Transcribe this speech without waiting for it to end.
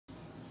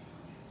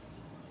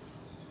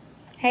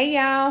Hey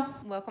y'all,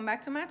 welcome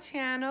back to my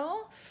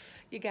channel.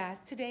 You guys,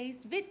 today's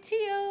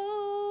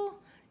video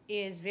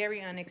is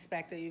very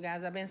unexpected. You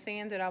guys, I've been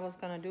saying that I was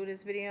gonna do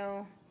this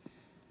video,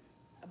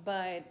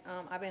 but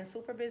I've been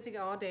super busy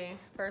all day.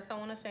 First, I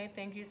wanna say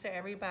thank you to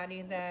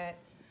everybody that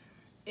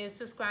is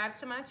subscribed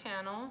to my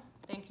channel.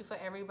 Thank you for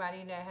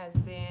everybody that has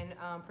been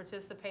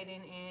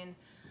participating in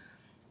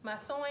my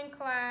sewing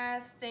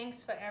class.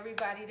 Thanks for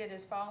everybody that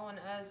is following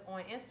us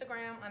on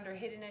Instagram under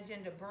Hidden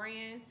Agenda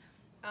Brand.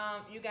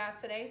 You guys,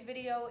 today's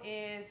video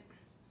is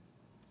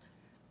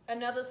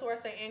another source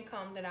of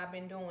income that I've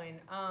been doing.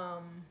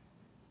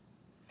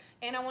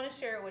 And I want to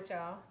share it with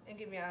y'all and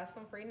give y'all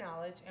some free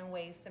knowledge and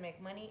ways to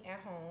make money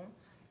at home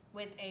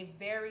with a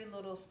very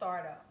little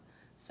startup.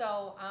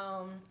 So,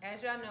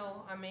 as y'all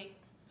know, I make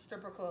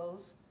stripper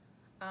clothes.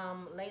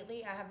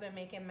 Lately, I have been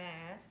making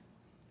masks,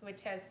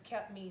 which has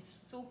kept me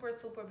super,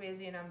 super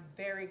busy, and I'm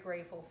very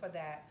grateful for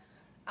that.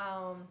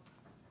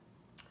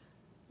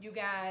 You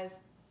guys,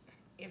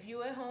 if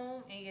you at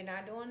home and you're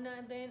not doing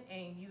nothing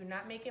and you're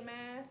not making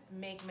masks,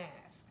 make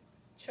masks.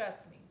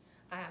 Trust me.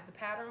 I have the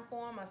pattern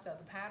form. I sell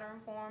the pattern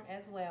form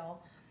as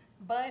well.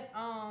 But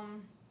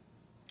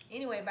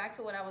anyway, back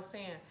to what I was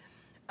saying.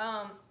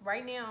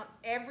 Right now,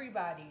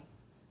 everybody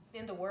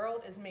in the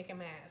world is making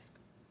masks.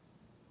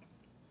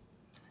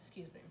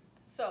 Excuse me.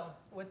 So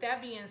with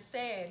that being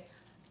said,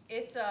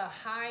 it's a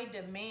high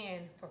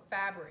demand for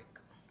fabric.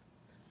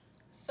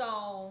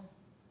 So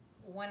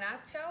when I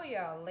tell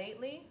y'all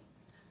lately,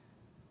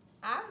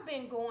 I've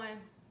been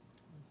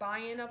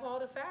buying up all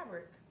the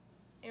fabric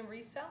and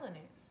reselling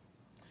it.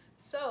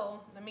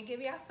 So let me give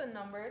y'all some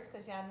numbers,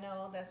 because y'all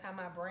know that's how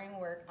my brain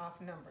works,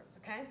 off numbers,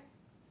 okay?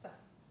 So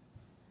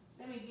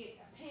let me get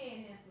a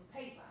pen and some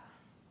paper.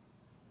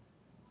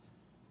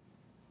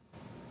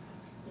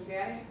 You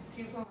got it?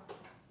 Keep going.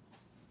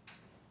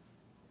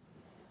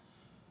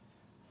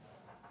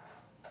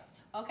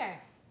 Okay,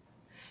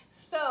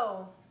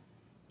 so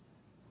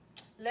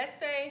let's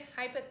say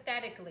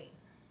hypothetically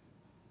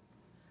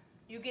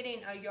you're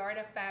getting a yard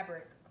of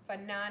fabric for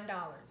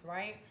 $9,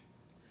 right?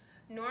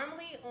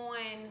 Normally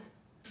on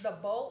the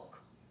bulk,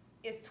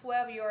 it's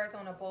 12 yards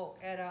on a bulk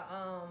at a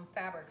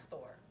fabric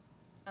store,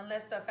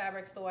 unless the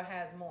fabric store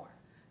has more.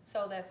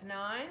 So that's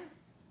 9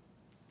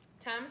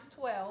 times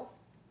 12,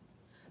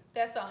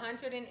 that's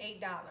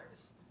 $108.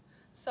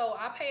 So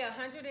I pay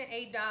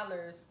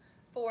 $108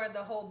 for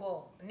the whole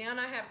bulk. Now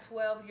I have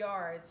 12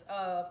 yards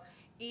of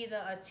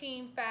either a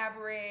team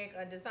fabric,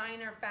 a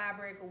designer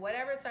fabric,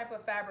 whatever type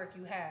of fabric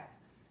you have,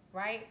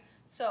 right?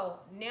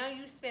 So now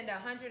you spend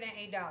 $108.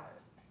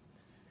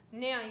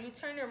 Now you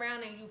turn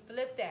around and you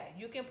flip that.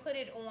 You can put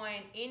it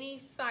on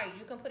any site.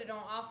 You can put it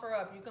on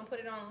OfferUp. You can put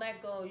it on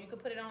LetGo. You can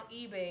put it on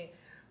eBay.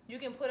 You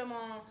can put them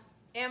on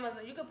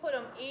Amazon. You can put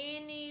them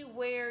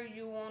anywhere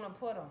you want to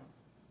put them.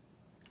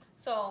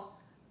 So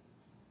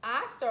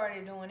I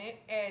started doing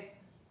it at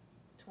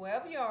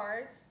 12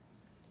 yards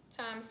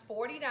times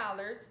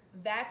 $40.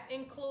 That's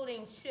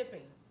including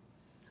shipping.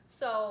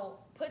 So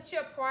put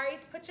your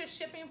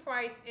shipping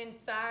price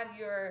inside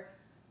your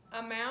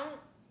amount,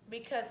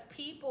 because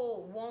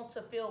people want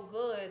to feel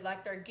good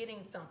like they're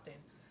getting something.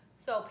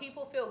 So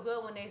people feel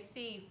good when they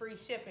see free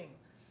shipping.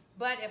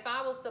 But if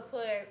I was to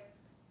put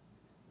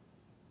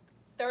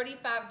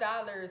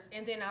 $35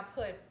 and then I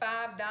put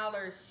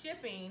 $5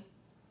 shipping,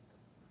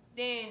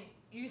 then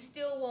you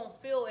still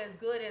won't feel as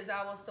good as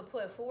I was to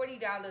put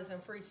 $40 in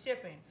free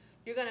shipping.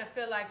 You're gonna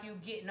feel like you're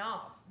getting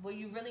off, but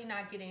you're really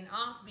not getting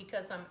off,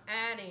 because I'm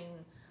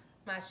adding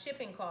my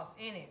shipping costs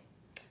in it.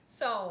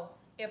 So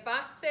if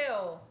I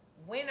sell,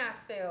 when I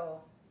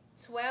sell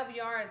 12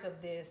 yards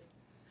of this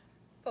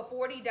for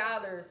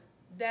 $40,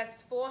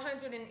 that's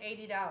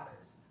 $480.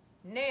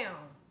 Now,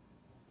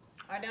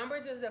 our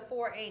numbers is at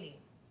 480,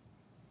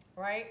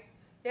 right?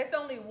 That's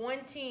only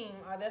one team,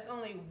 or that's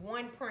only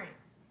one print,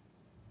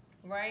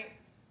 right?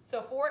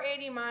 So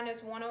 480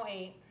 minus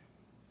 108,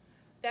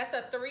 that's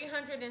a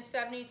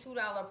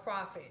 $372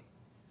 profit.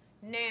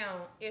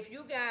 Now, if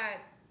you got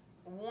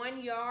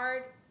 1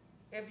 yard,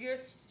 if you're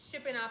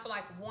shipping off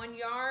like 1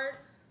 yard,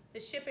 the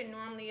shipping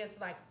normally is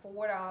like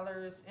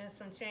 $4 and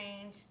some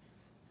change.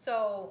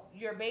 So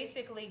you're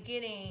basically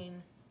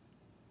getting,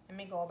 let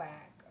me go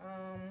back.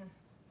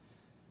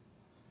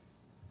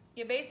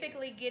 You're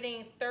basically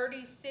getting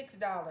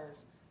 $36.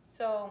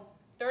 So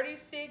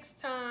 36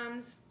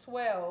 times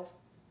 12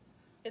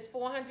 is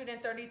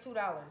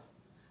 $432.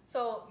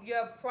 So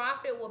your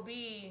profit will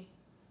be,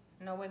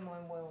 no, wait.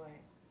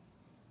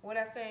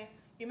 What'd I say?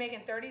 You're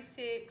making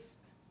 $36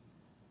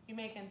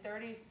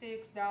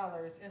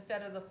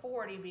 instead of the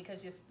 $40,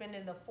 because you're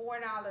spending the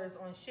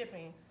 $4 on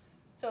shipping.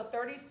 So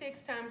 36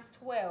 times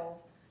 12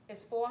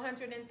 is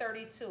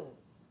 $432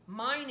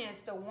 minus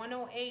the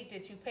 $108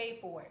 that you pay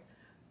for it.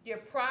 You're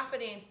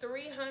profiting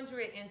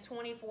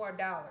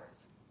 $324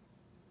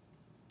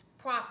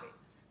 profit.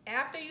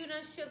 After you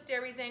done shipped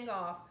everything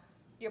off,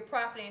 you're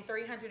profiting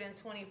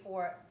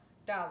 $324.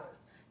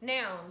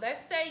 Now,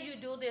 let's say you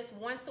do this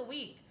once a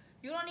week.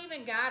 You don't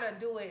even gotta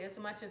do it as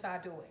much as I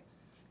do it.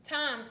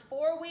 Times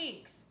 4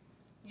 weeks,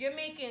 You're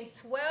making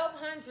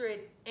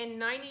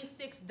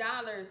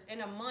 $1,296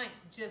 in a month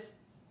just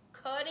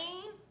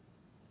cutting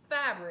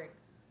fabric.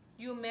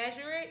 You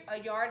measure it, a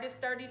yard is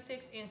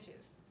 36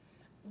 inches.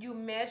 You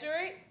measure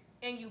it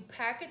and you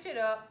package it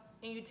up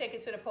and you take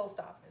it to the post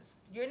office.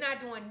 You're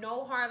not doing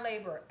no hard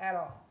labor at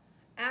all.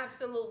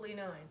 Absolutely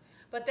none.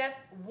 But that's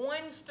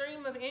one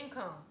stream of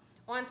income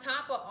on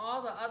top of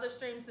all the other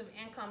streams of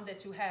income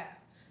that you have.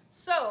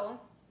 So,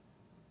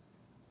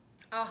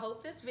 I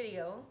hope this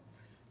video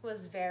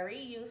was very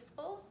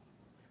useful.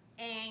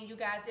 And you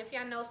guys, if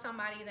y'all know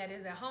somebody that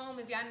is at home,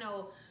 if y'all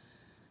know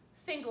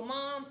single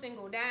moms,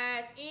 single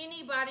dads,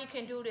 anybody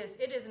can do this.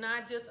 It is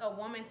not just a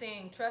woman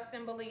thing. Trust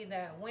and believe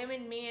that.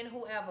 Women, men,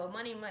 whoever,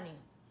 money.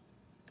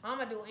 I'm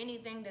going to do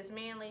anything that's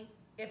manly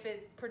if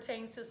it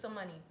pertains to some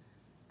money.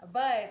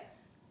 But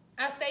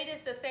I say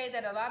this to say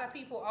that a lot of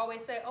people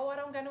always say, oh, I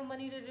don't got no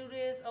money to do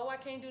this. Oh, I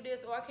can't do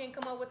this. Oh, I can't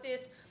come up with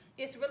this.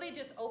 It's really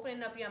just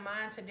opening up your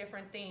mind to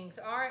different things.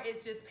 Or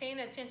it's just paying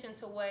attention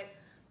to what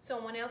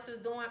someone else is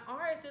doing.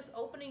 Or it's just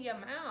opening your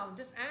mouth.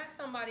 Just ask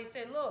somebody,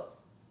 say, look,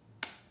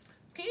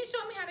 can you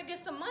show me how to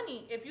get some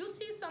money? If you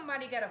see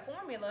somebody got a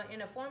formula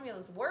and the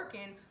formula's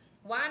working,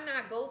 why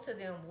not go to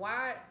them?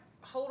 Why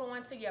hold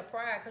on to your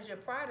pride? Because your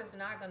pride is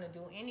not going to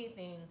do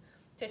anything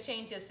to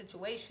change your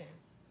situation.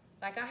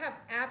 Like, I have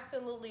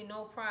absolutely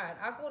no pride.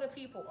 I go to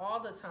people all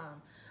the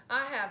time.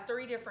 I have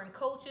 3 different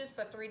coaches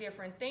for 3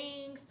 different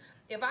things.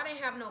 If I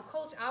didn't have no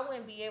coach, I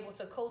wouldn't be able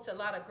to coach a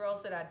lot of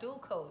girls that I do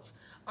coach.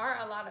 Or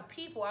a lot of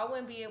people. I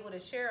wouldn't be able to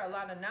share a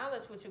lot of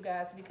knowledge with you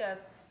guys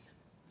because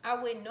I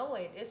wouldn't know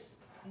it.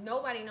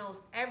 Nobody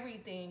knows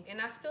everything, and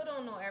I still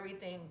don't know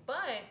everything,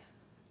 but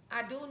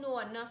I do know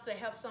enough to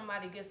help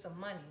somebody get some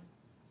money.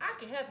 I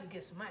can help you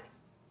get some money.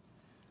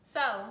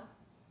 So,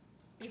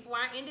 before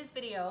I end this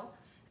video,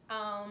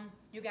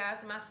 you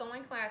guys, my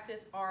sewing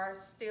classes are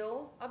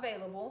still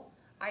available.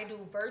 I do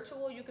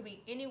virtual. You could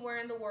be anywhere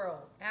in the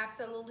world,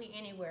 absolutely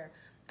anywhere.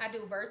 I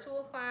do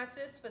virtual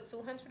classes for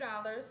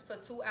 $200 for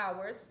 2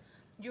 hours.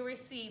 You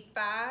receive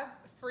 5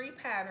 free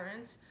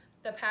patterns.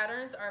 The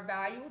patterns are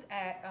valued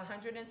at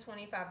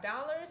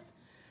 $125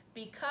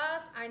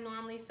 because I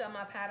normally sell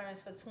my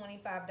patterns for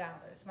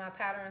 $25. My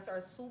patterns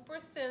are super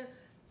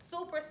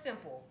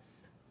simple.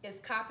 It's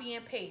copy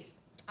and paste.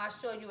 I'll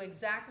show you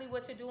exactly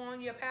what to do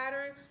on your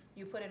pattern.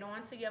 You put it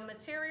onto your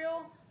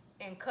material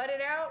and cut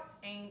it out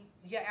and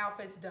your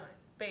outfit's done,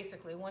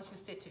 basically, once you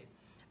stitch it.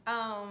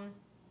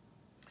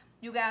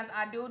 You guys,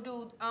 I do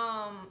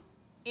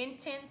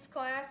intense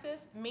classes,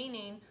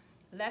 meaning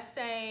let's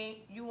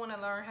say you want to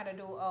learn how to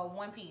do a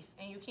one piece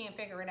and you can't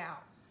figure it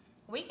out.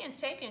 We can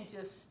take and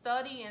just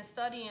study and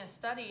study and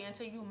study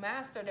until you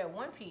master that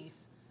one piece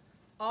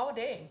all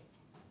day.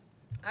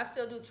 I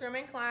still do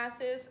trimming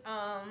classes.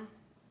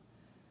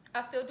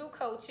 I still do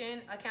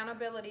coaching,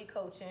 accountability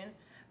coaching.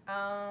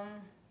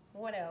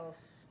 What else?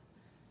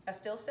 I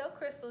still sell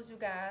crystals, you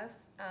guys.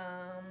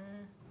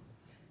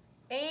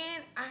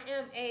 And I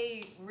am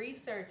a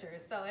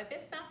researcher. So if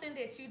it's something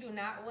that you do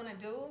not want to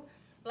do,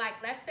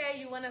 like let's say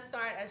you want to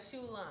start a shoe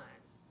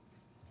line,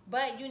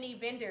 but you need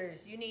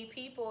vendors, you need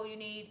people, you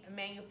need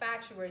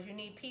manufacturers, you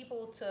need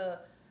people to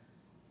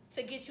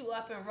get you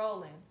up and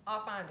rolling.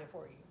 I'll find it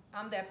for you.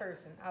 I'm that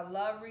person. I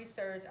love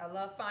research. I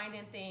love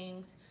finding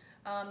things.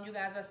 You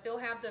guys, I still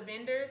have the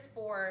vendors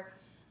for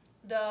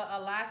the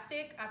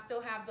elastic. I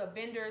still have the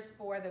vendors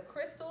for the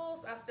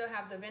crystals. I still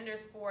have the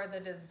vendors for the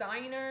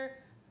designer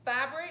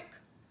fabric.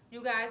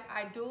 You guys,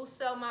 I do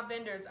sell my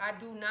vendors. I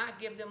do not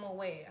give them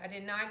away. I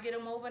did not get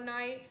them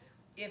overnight.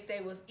 If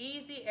they was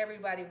easy,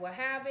 everybody will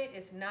have it.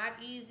 It's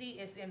not easy.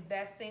 It's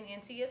investing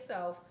into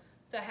yourself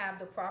to have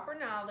the proper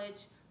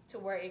knowledge to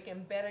where it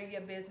can better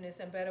your business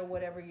and better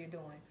whatever you're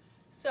doing.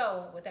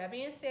 So, with that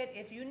being said,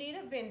 if you need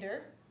a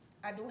vendor,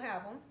 I do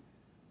have them.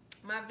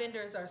 My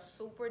vendors are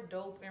super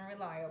dope and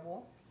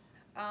reliable.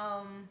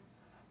 And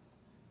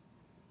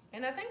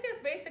I think that's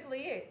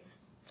basically it.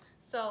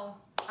 So,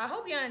 I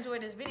hope y'all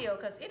enjoyed this video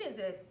because it is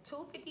at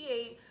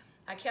 2:58.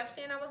 I kept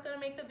saying I was going to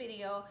make the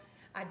video.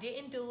 I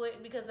didn't do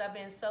it because I've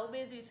been so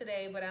busy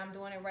today, but I'm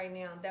doing it right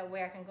now. That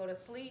way I can go to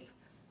sleep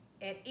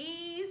at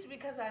ease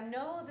because I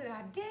know that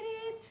I did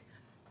it.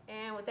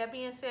 And with that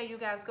being said, you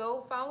guys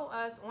go follow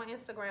us on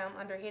Instagram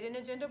under Hidden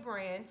Agenda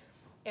Brand.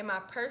 And my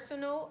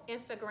personal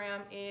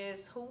Instagram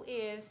is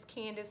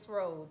Candace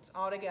Rhodes,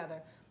 all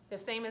together. The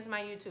same as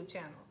my YouTube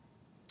channel.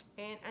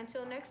 And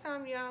until next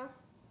time, y'all.